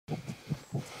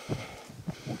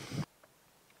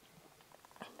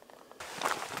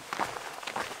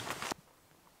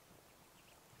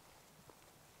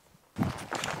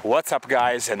What's up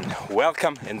guys, and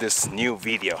welcome in this new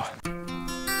video.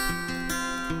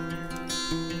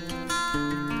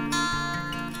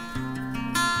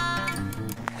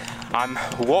 I'm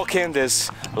walking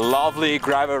this lovely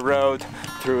gravel road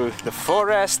through the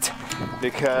forest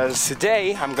because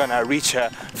today I'm gonna reach a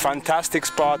fantastic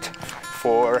spot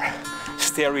for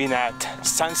staring at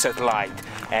sunset light,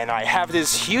 and I have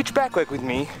this huge backpack with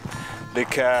me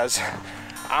because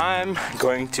I'm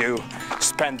going to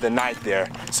spend the night there.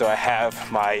 So I have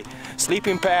my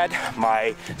sleeping pad,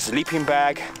 my sleeping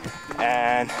bag,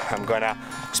 and I'm gonna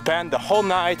spend the whole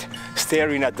night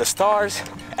staring at the stars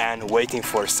and waiting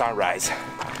for sunrise.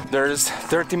 There's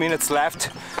 30 minutes left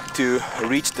to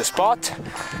reach the spot,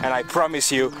 and I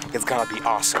promise you it's gonna be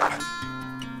awesome.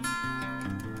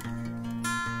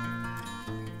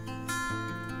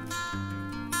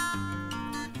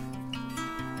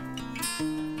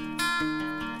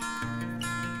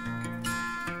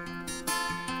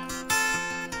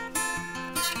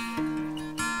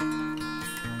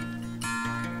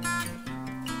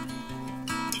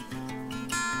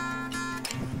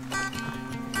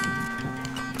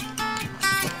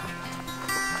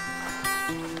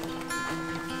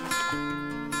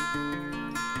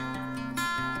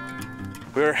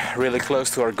 We're really close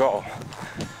to our goal.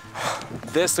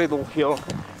 This little hill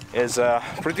is a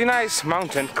pretty nice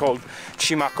mountain called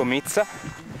Dji Mavic.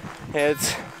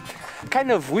 It's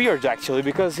kind of weird actually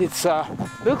because it's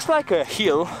looks like a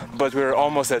hill, but we're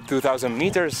almost at 2,000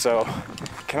 meters, so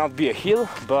it cannot be a hill.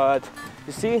 But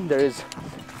you see, there is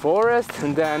forest,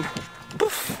 and then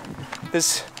poof,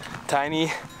 this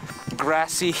tiny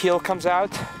grassy hill comes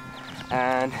out,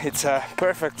 and it's a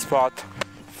perfect spot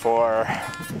for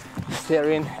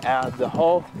staring at the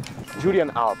whole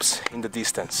Julian Alps in the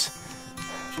distance.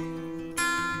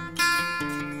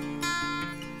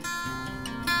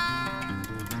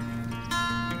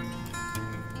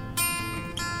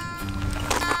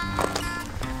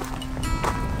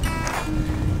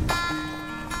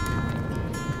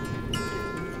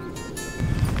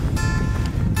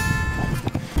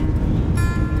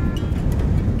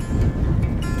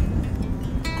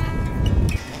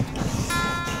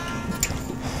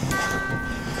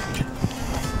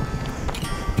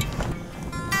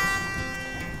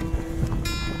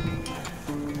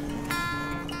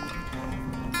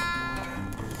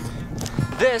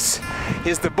 This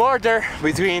is the border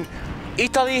between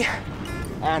Italy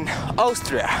and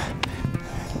Austria.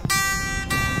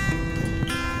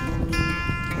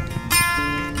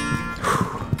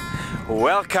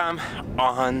 Welcome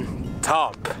on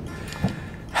top.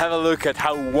 Have a look at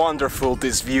how wonderful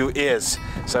this view is.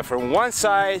 So from one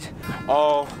side,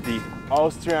 all the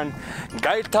Austrian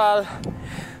Gailtal,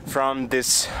 from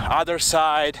this other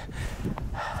side,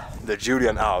 the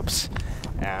Julian Alps,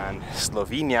 and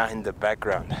Slovenia in the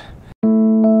background.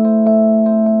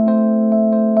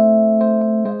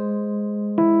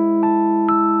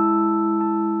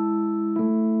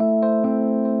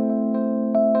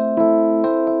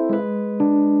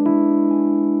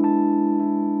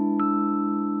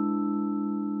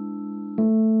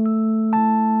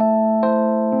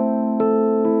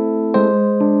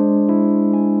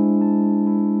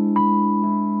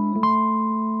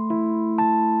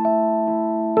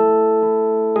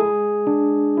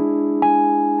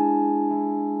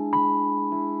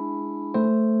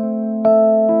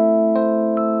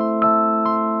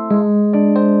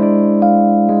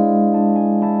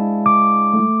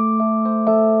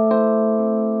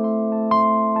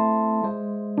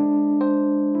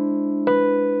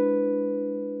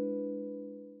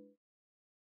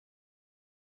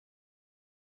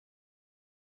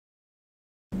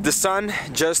 The sun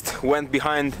just went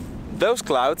behind those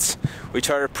clouds, which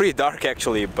are pretty dark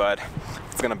actually, but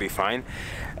it's gonna be fine.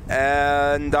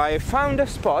 And I found a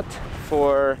spot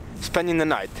for spending the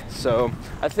night. So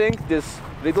I think this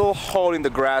little hole in the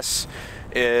grass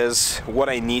is what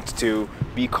I need to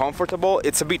be comfortable.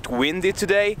 It's a bit windy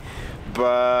today,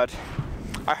 but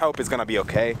I hope it's gonna be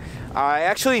okay. I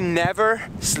actually never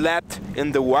slept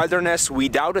in the wilderness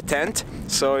without a tent,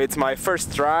 so it's my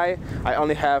first try. I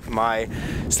only have my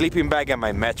sleeping bag and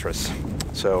my mattress,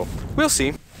 so we'll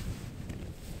see.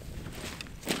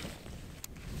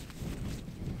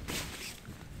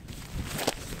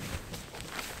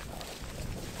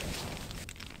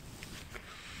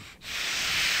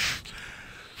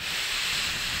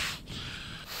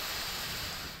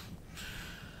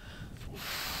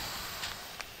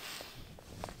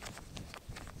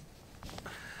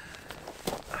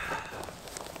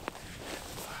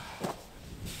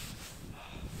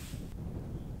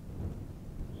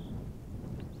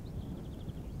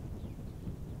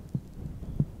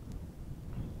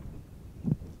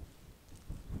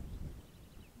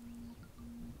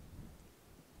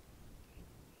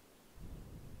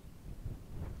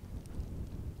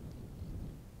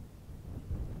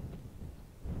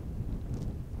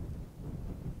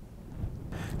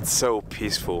 It's so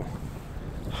peaceful.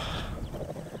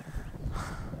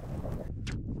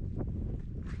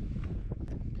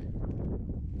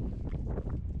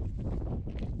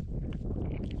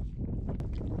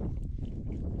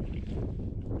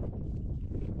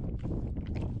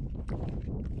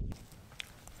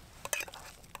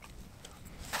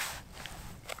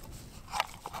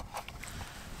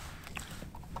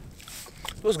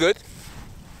 It was good.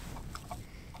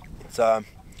 It's a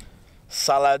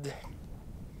salad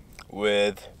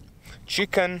with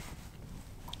chicken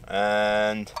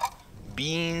and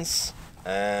beans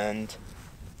and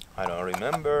I don't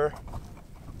remember.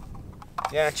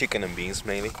 Yeah, chicken and beans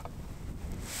maybe.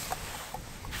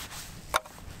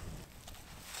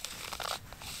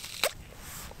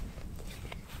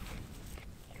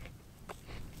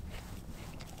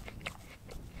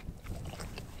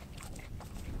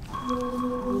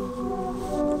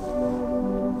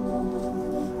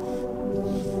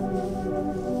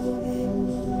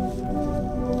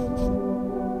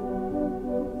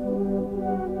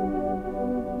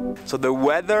 So the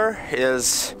weather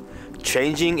is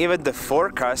changing, even the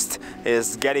forecast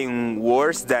is getting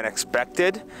worse than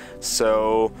expected.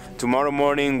 So tomorrow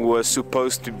morning was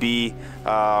supposed to be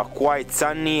quite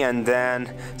sunny and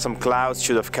then some clouds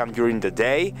should have come during the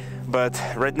day. But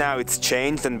right now it's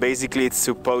changed and basically it's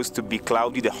supposed to be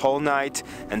cloudy the whole night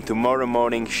and tomorrow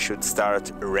morning should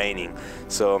start raining.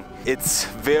 So it's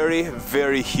very,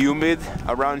 very humid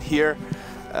around here.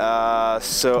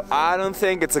 So I don't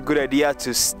think it's a good idea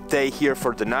to stay here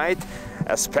for the night,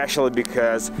 especially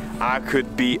because I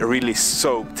could be really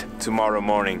soaked tomorrow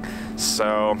morning.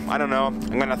 So I don't know,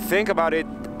 I'm gonna think about it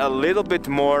a little bit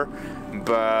more,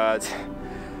 but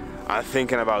I'm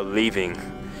thinking about leaving.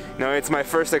 You know, it's my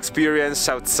first experience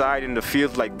outside in the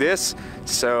field like this,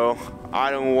 so I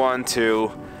don't want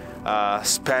to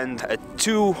spend a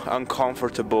too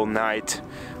uncomfortable night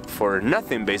for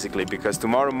nothing basically, because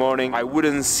tomorrow morning I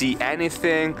wouldn't see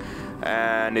anything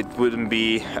and it wouldn't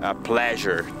be a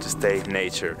pleasure to stay in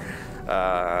nature.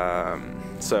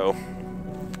 So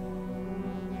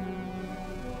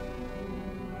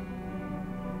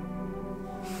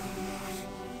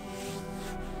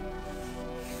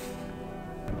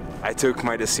I took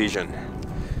my decision.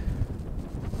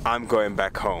 I'm going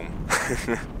back home.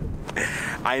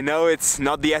 I know it's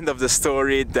not the end of the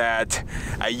story that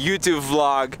a YouTube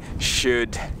vlog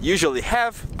should usually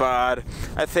have, but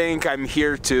I think I'm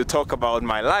here to talk about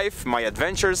my life, my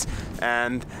adventures,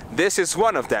 and this is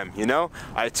one of them, you know?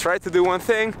 I tried to do one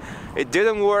thing, it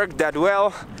didn't work that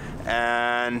well,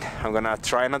 and I'm gonna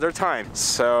try another time.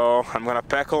 So I'm gonna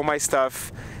pack all my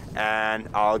stuff and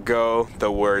I'll go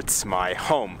towards my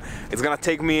home. It's gonna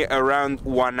take me around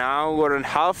 1 hour and a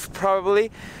half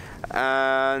probably.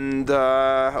 And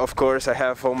of course I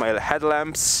have all my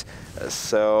headlamps,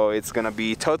 so it's gonna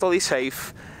be totally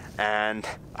safe and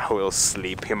I will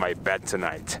sleep in my bed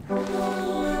tonight.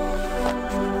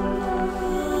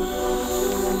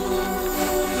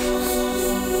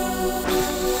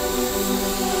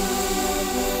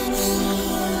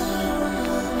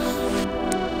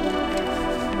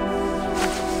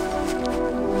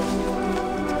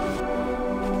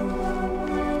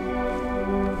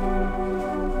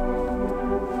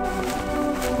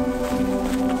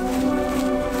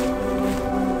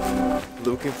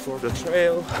 Looking for the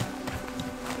trail.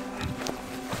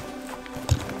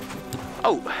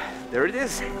 Oh, there it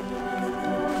is.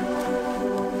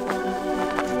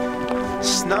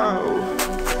 Snow.